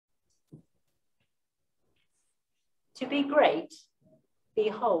To be great, be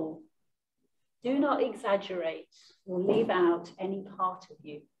whole. Do not exaggerate or leave out any part of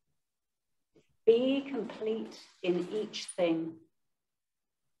you. Be complete in each thing.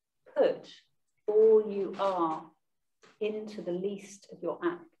 Put all you are into the least of your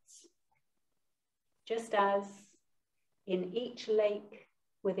acts. Just as in each lake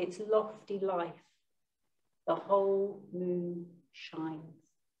with its lofty life, the whole moon shines.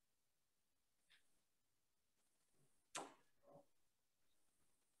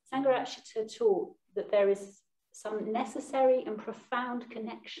 Sangharakshita taught that there is some necessary and profound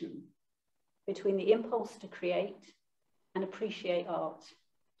connection between the impulse to create and appreciate art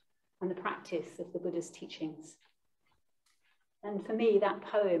and the practice of the Buddha's teachings. And for me, that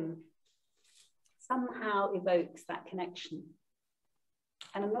poem somehow evokes that connection.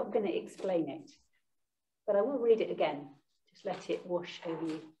 And I'm not going to explain it, but I will read it again. Just let it wash over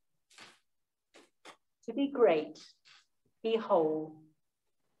you. To be great, be whole.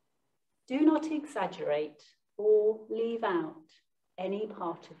 Do not exaggerate or leave out any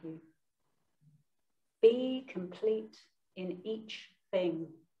part of you. Be complete in each thing.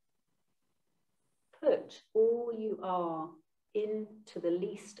 Put all you are into the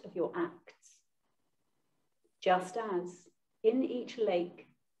least of your acts. Just as in each lake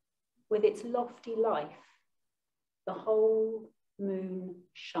with its lofty life, the whole moon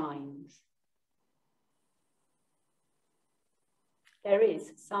shines. There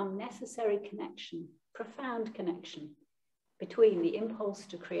is some necessary connection, profound connection, between the impulse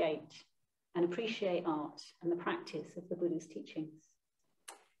to create and appreciate art and the practice of the Buddha's teachings.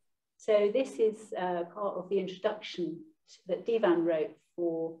 So this is part of the introduction that Dhivan wrote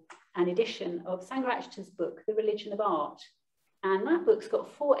for an edition of Sangharakshita's book, The Religion of Art. And that book's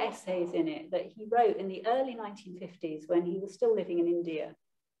got 4 essays in it that he wrote in the early 1950s when he was still living in India,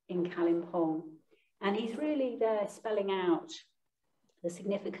 in Kalimpong. And he's really there spelling out the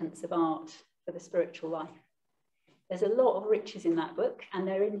significance of art for the spiritual life. There's a lot of riches in that book, and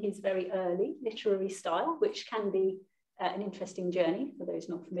they're in his very early literary style, which can be an interesting journey for those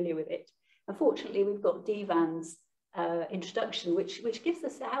not familiar with it. Unfortunately, we've got Dhivan's introduction, which gives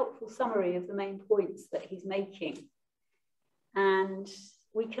us a helpful summary of the main points that he's making. And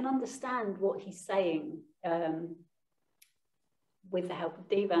we can understand what he's saying with the help of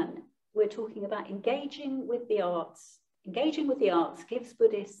Dhivan. We're talking about engaging with the arts. Engaging with the arts gives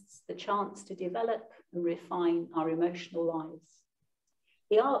Buddhists the chance to develop and refine our emotional lives.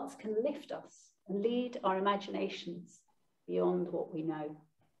 The arts can lift us and lead our imaginations beyond what we know.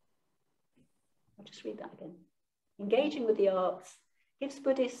 I'll just read that again. Engaging with the arts gives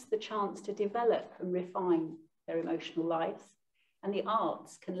Buddhists the chance to develop and refine their emotional lives, and the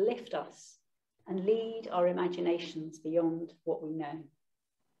arts can lift us and lead our imaginations beyond what we know.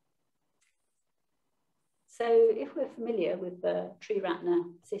 So if we're familiar with the Triratna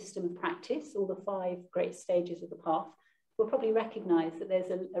system of practice, all the 5 great stages of the path, we'll probably recognize that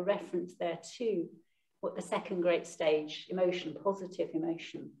there's a reference there to what the 2nd great stage, emotion, positive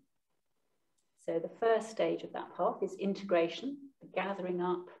emotion. So the first stage of that path is integration, the gathering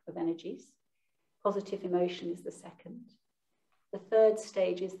up of energies. Positive emotion is the 2nd. The 3rd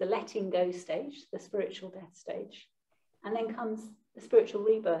stage is the letting go stage, the spiritual death stage. And then comes the spiritual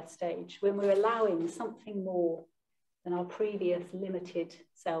rebirth stage, when we're allowing something more than our previous limited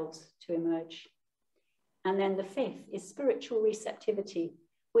selves to emerge. And then the 5th is spiritual receptivity,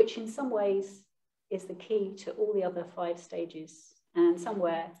 which in some ways is the key to all the other 5 stages. And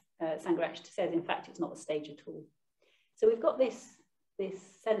somewhere Sangharakshita says, in fact, it's not a stage at all. So we've got this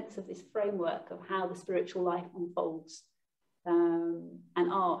sense of this framework of how the spiritual life unfolds. And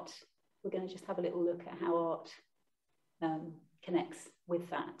art, we're going to just have a little look at how art connects with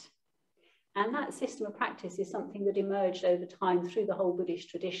that. And that system of practice is something that emerged over time through the whole Buddhist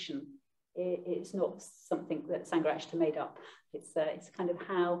tradition. It's not something that Sangharakshita made up. It's kind of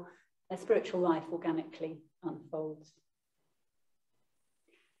how a spiritual life organically unfolds.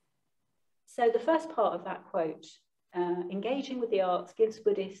 So the first part of that quote, engaging with the arts gives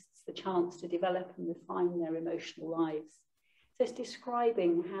Buddhists the chance to develop and refine their emotional lives. So it's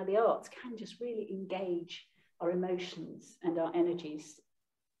describing how the arts can just really engage our emotions and our energies.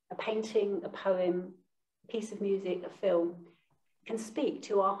 A painting, a poem, a piece of music, a film can speak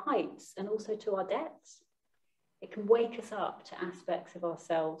to our heights and also to our depths. It can wake us up to aspects of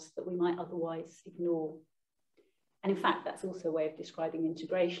ourselves that we might otherwise ignore. And in fact, that's also a way of describing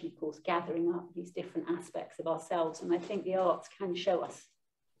integration, of course, gathering up these different aspects of ourselves. And I think the arts can show us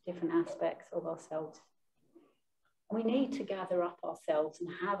different aspects of ourselves. We need to gather up ourselves and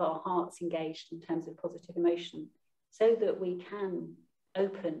have our hearts engaged in terms of positive emotion so that we can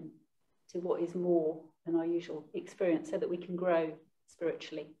open to what is more than our usual experience so that we can grow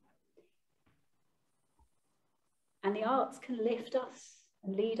spiritually. And the arts can lift us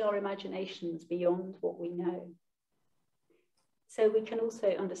and lead our imaginations beyond what we know. So we can also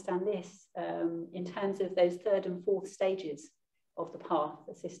understand this in terms of those third and fourth stages of the path,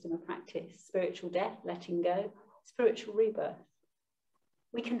 the system of practice: spiritual death, letting go, spiritual rebirth.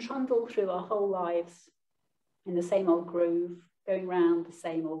 We can trundle through our whole lives in the same old groove, going round the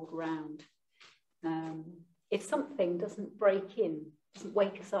same old round. If something doesn't break in, doesn't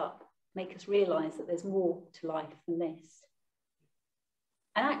wake us up, make us realise that there's more to life than this.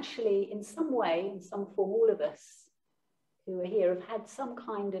 And actually, in some way, in some form, all of us who are here have had some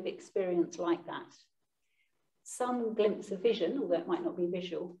kind of experience like that. Some glimpse of vision, although it might not be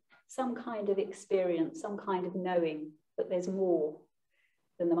visual, some kind of experience, some kind of knowing that there's more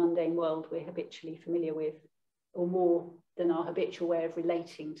than the mundane world we're habitually familiar with, or more than our habitual way of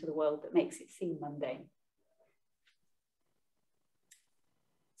relating to the world that makes it seem mundane.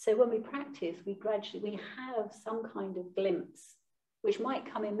 So when we practice, we have some kind of glimpse, which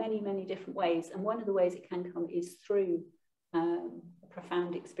might come in many, many different ways. And one of the ways it can come is through a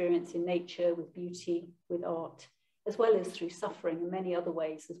profound experience in nature, with beauty, with art, as well as through suffering and many other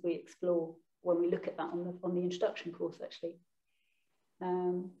ways, as we explore when we look at that on the introduction course, actually.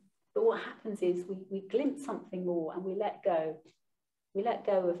 But what happens is we glimpse something more and we let go. We let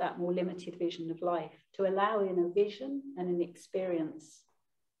go of that more limited vision of life to allow in a vision and an experience,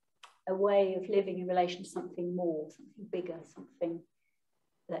 a way of living in relation to something more, something bigger, something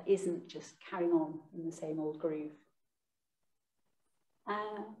that isn't just carrying on in the same old groove.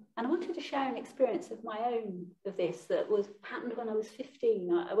 And I wanted to share an experience of my own of this that happened when I was 15.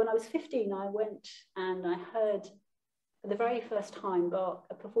 When I was 15, I went and I heard for the very first time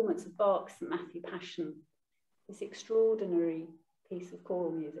a performance of Bach's St. Matthew Passion, this extraordinary piece of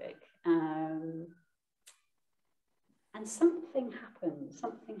choral music. And something happened,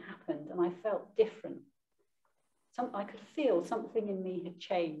 and I felt different. I could feel something in me had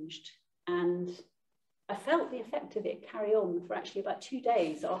changed, and I felt the effect of it carry on for actually about 2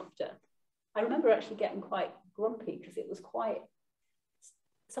 days after. I remember actually getting quite grumpy because it was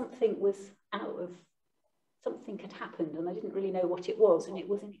something had happened and I didn't really know what it was. And it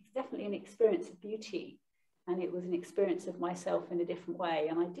was definitely an experience of beauty, and it was an experience of myself in a different way.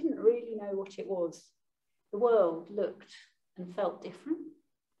 And I didn't really know what it was. The world looked and felt different.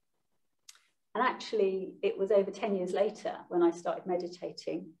 And actually, it was over 10 years later when I started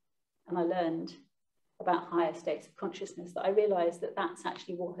meditating and I learned about higher states of consciousness that I realized that that's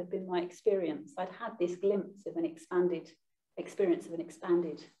actually what had been my experience. I'd had this glimpse of an expanded experience of an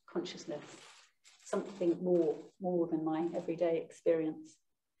expanded consciousness, something more than my everyday experience.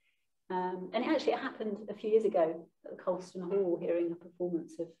 And it happened a few years ago at the Colston Hall, hearing a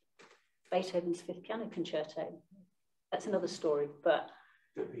performance of Beethoven's Fifth Piano Concerto. That's another story, but...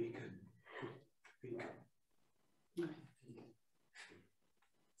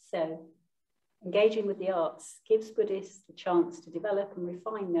 So, engaging with the arts gives Buddhists the chance to develop and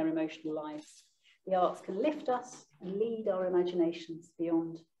refine their emotional lives. The arts can lift us and lead our imaginations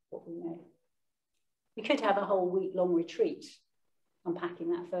beyond what we know. We could have a whole week-long retreat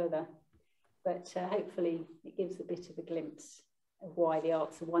unpacking that further, but hopefully it gives a bit of a glimpse of why the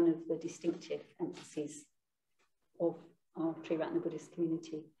arts are one of the distinctive emphases of our Triratna Buddhist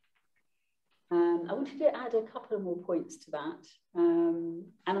community. I wanted to add a couple of more points to that, and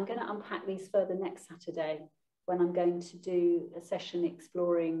I'm going to unpack these further next Saturday when I'm going to do a session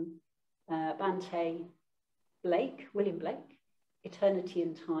exploring Bhante William Blake, Eternity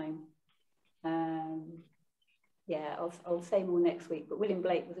and Time. Yeah, I'll say more next week, but William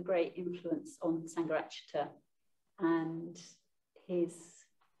Blake was a great influence on Sangharakshita, and his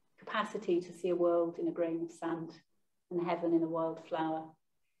capacity to see a world in a grain of sand and heaven in a wildflower,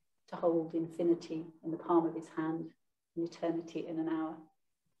 to hold infinity in the palm of his hand and eternity in an hour.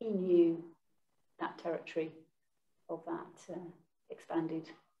 He knew that territory of that expanded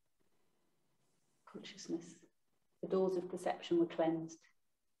consciousness. The doors of perception were cleansed.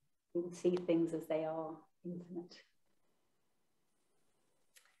 We would see things as they are, infinite.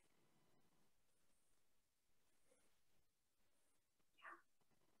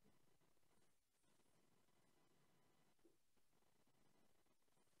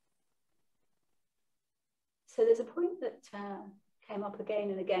 So there's a point that came up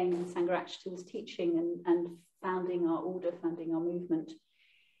again and again in Sangharakshita's teaching and founding our order, founding our movement,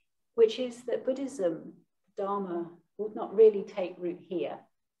 which is that Buddhism, Dharma, would not really take root here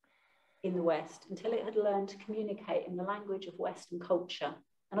in the West until it had learned to communicate in the language of Western culture.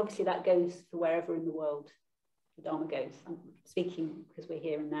 And obviously that goes for wherever in the world the Dharma goes. I'm speaking because we're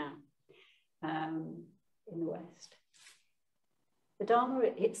here and now. in the West. The Dharma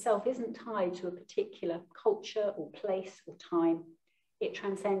itself isn't tied to a particular culture or place or time. It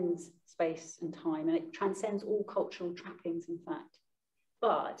transcends space and time, and it transcends all cultural trappings, in fact.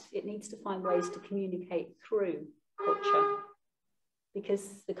 But it needs to find ways to communicate through culture,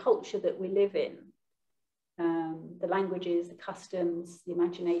 because the culture that we live in, the languages, the customs, the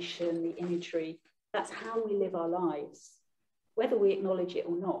imagination, the imagery, that's how we live our lives. Whether we acknowledge it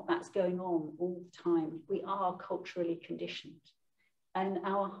or not, that's going on all the time. We are culturally conditioned. And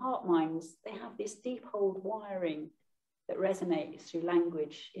our heart minds, they have this deep old wiring that resonates through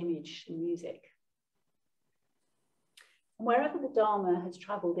language, image, and music. And wherever the Dharma has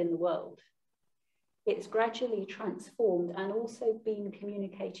travelled in the world, it's gradually transformed and also been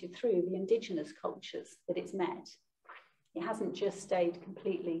communicated through the indigenous cultures that it's met. It hasn't just stayed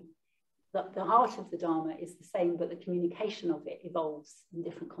completely, the heart of the Dharma is the same, but the communication of it evolves in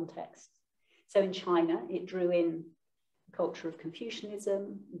different contexts. So in China, it drew in the culture of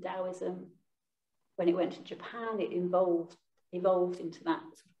Confucianism, Taoism. When it went to Japan, it evolved into that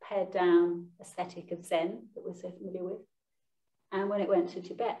sort of pared down aesthetic of Zen that we're so familiar with. And when it went to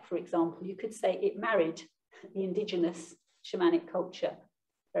Tibet, for example, you could say it married the indigenous shamanic culture,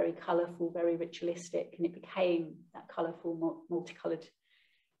 very colourful, very ritualistic, and it became that colourful, multicoloured,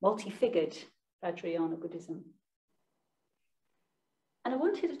 multi-figured Vajrayana Buddhism. And I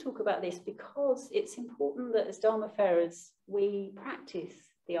wanted to talk about this because it's important that as Dharma-farers, we practice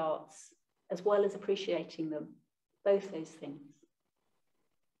the arts as well as appreciating them, both those things.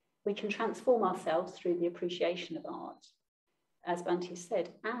 We can transform ourselves through the appreciation of art, as Bhante said,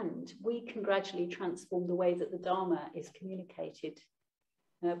 and we can gradually transform the way that the Dharma is communicated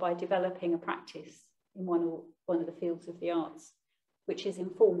by developing a practice in one of the fields of the arts, which is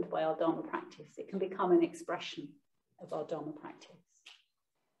informed by our Dharma practice. It can become an expression of our Dharma practice.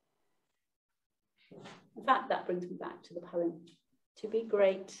 In fact, that brings me back to the poem. To be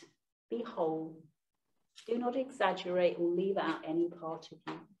great, be whole. Do not exaggerate or leave out any part of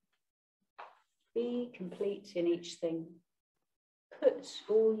you. Be complete in each thing. Put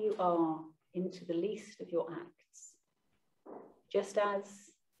all you are into the least of your acts. Just as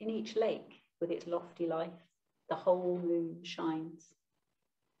in each lake with its lofty life, the whole moon shines.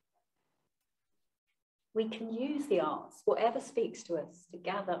 We can use the arts, whatever speaks to us, to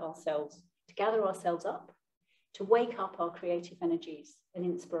gather ourselves up, to wake up our creative energies and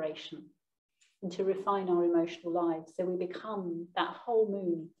inspiration, and to refine our emotional lives so we become that whole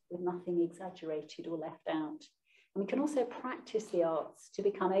moon with nothing exaggerated or left out. And we can also practice the arts to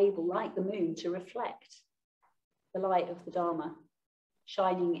become able, like the moon, to reflect the light of the Dharma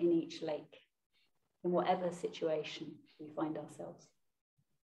shining in each lake, in whatever situation we find ourselves.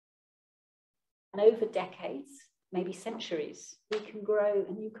 And over decades, maybe centuries, we can grow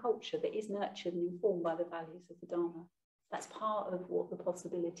a new culture that is nurtured and informed by the values of the Dharma. That's part of what the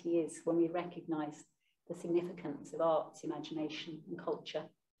possibility is when we recognise the significance of arts, imagination, and culture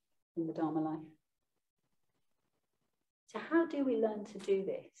in the Dharma life. So how do we learn to do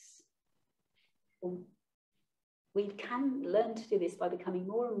this? Well, we can learn to do this by becoming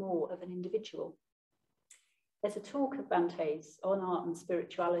more and more of an individual. There's a talk of Bhante's on art and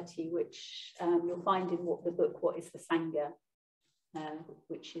spirituality, which you'll find in the book, What is the Sangha,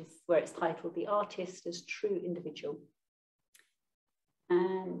 which is where it's titled The Artist as True Individual.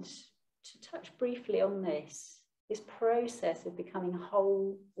 And to touch briefly on this process of becoming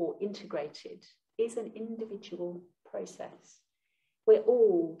whole or integrated is an individual process. We're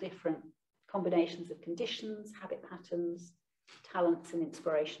all different combinations of conditions, habit patterns, talents and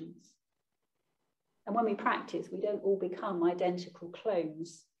inspirations. And when we practice, we don't all become identical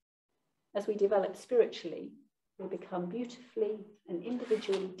clones. As we develop spiritually, we become beautifully and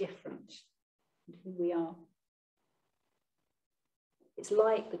individually different in who we are. It's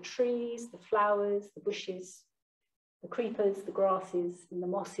like the trees, the flowers, the bushes, the creepers, the grasses, and the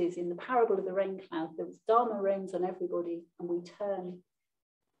mosses in the parable of the rain cloud. The Dharma rains on everybody, and we turn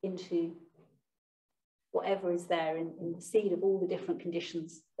into whatever is there in the seed of all the different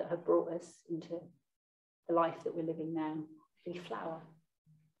conditions that have brought us into the life that we're living now. We flower.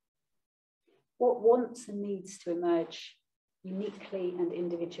 What wants and needs to emerge uniquely and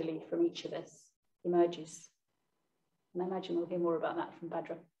individually from each of us emerges. And I imagine we'll hear more about that from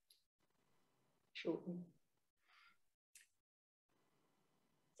Bhadra shortly.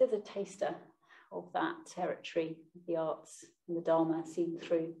 So there's a taster of that territory of the arts and the Dharma seen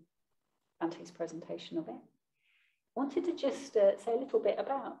through Bhante's presentation of it. I wanted to just say a little bit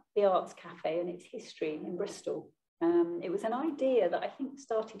about the Arts Cafe and its history in Bristol. It was an idea that I think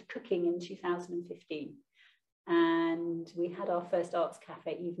started cooking in 2015. And we had our first arts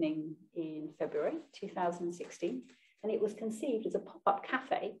cafe evening in February 2016. And it was conceived as a pop-up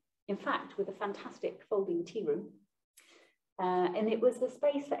cafe, in fact, with a fantastic folding tea room. And it was a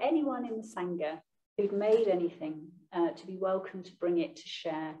space for anyone in the Sangha who'd made anything to be welcome to bring it to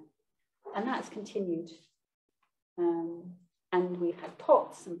share. And that's continued. And we've had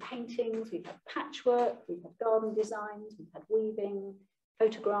pots and paintings, we've had patchwork, we've had garden designs, we've had weaving,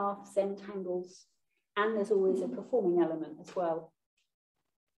 photographs, Zen tangles, and there's always a performing element as well.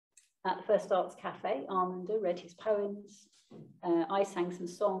 At the first Arts Cafe, Armanda read his poems, I sang some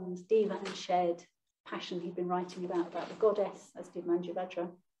songs, Dhivan shared passion he'd been writing about the goddess, as did Manjubhadra.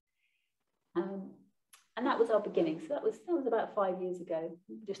 And that was our beginning. So that was about 5 years ago,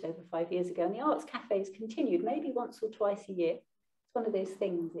 just over 5 years ago. And the Arts Cafes continued, maybe once or twice a year. It's one of those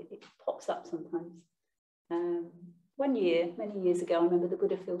things, it pops up sometimes. One year, many years ago, I remember the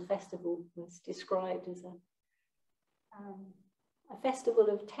Buddha Field Festival was described as a festival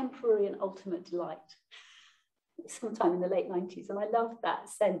of temporary and ultimate delight, sometime in the late 90s. And I loved that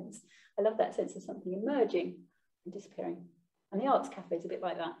sense. I love that sense of something emerging and disappearing. And the Arts Cafe is a bit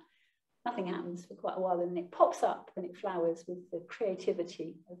like that. Nothing happens for quite a while, and then it pops up and it flowers with the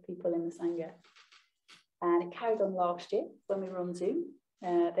creativity of people in the Sangha. And it carried on last year when we were on Zoom.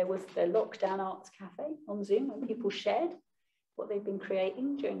 There was the Lockdown Arts Cafe on Zoom where people shared what they've been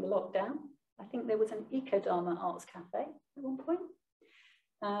creating during the lockdown. I think there was an Eco-Dharma Arts Cafe at one point.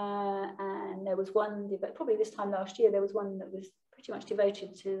 And there was one, probably this time last year, there was one that was pretty much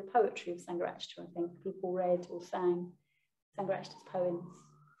devoted to the poetry of Sangharakshita. I think people read or sang Sangharakshita's poems.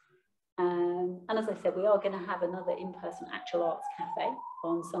 And as I said, we are going to have another in-person actual arts cafe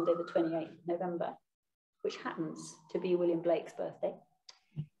on Sunday, the 28th of November, which happens to be William Blake's birthday.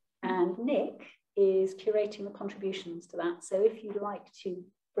 And Nick is curating the contributions to that. So if you'd like to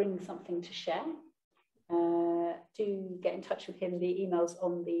bring something to share, do get in touch with him. The email's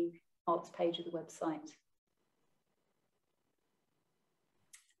on the arts page of the website.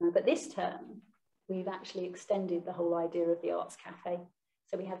 But this term, we've actually extended the whole idea of the Arts Cafe.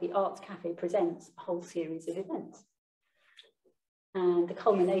 So we have the Arts Cafe Presents a whole series of events. And the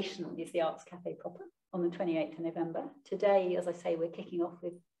culmination is the Arts Cafe proper on the 28th of November. Today, as I say, we're kicking off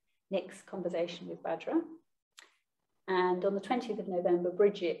with Nick's conversation with Bhadra. And on the 20th of November,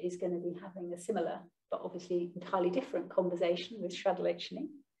 Bridget is going to be having a similar, but obviously entirely different conversation with Shradhalakshmi.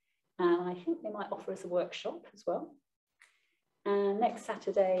 And I think they might offer us a workshop as well. And next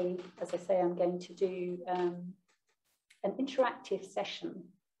Saturday, as I say, I'm going to do an interactive session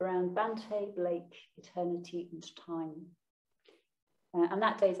around Bhante, Blake, eternity and time. And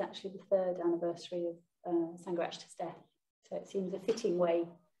that day is actually the 3rd anniversary of Sangharakshita's death. So it seems a fitting way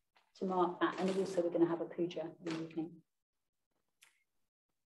to mark that. And also we're going to have a puja in the evening.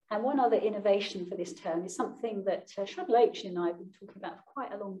 And one other innovation for this term is something that Shradhalakshmi and I have been talking about for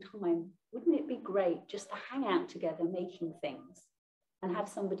quite a long time. Wouldn't it be great just to hang out together making things and have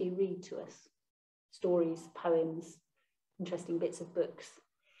somebody read to us stories, poems, interesting bits of books?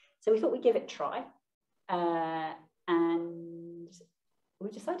 So we thought we'd give it a try. And we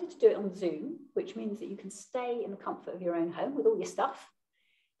decided to do it on Zoom, which means that you can stay in the comfort of your own home with all your stuff.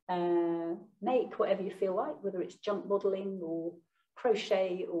 Make whatever you feel like, whether it's junk modelling or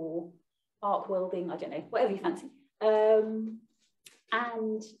crochet or arc welding, I don't know, whatever you fancy.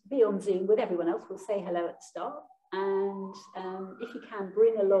 And be on Zoom with everyone else. We'll say hello at the start. And if you can,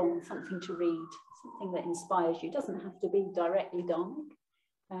 bring along something to read, something that inspires you. It doesn't have to be directly dharmic.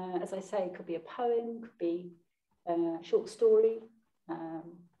 As I say, it could be a poem, could be a short story,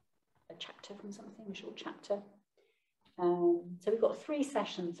 a chapter from something, a short chapter. So we've got 3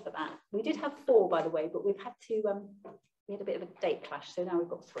 sessions for that. We did have 4, by the way, but we've had to, we had a bit of a date clash, so now we've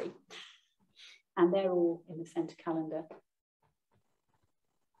got 3. And they're all in the centre calendar.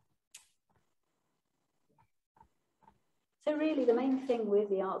 So really the main thing with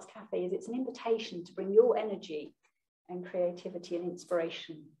the Arts Cafe is it's an invitation to bring your energy and creativity and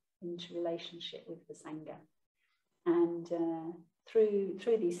inspiration into relationship with the Sangha. And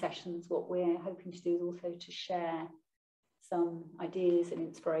through these sessions, what we're hoping to do is also to share some ideas and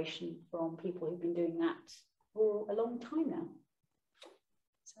inspiration from people who've been doing that for a long time now.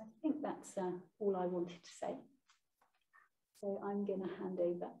 So I think that's all I wanted to say. So I'm going to hand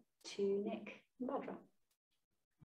over to Nick and Bhadra.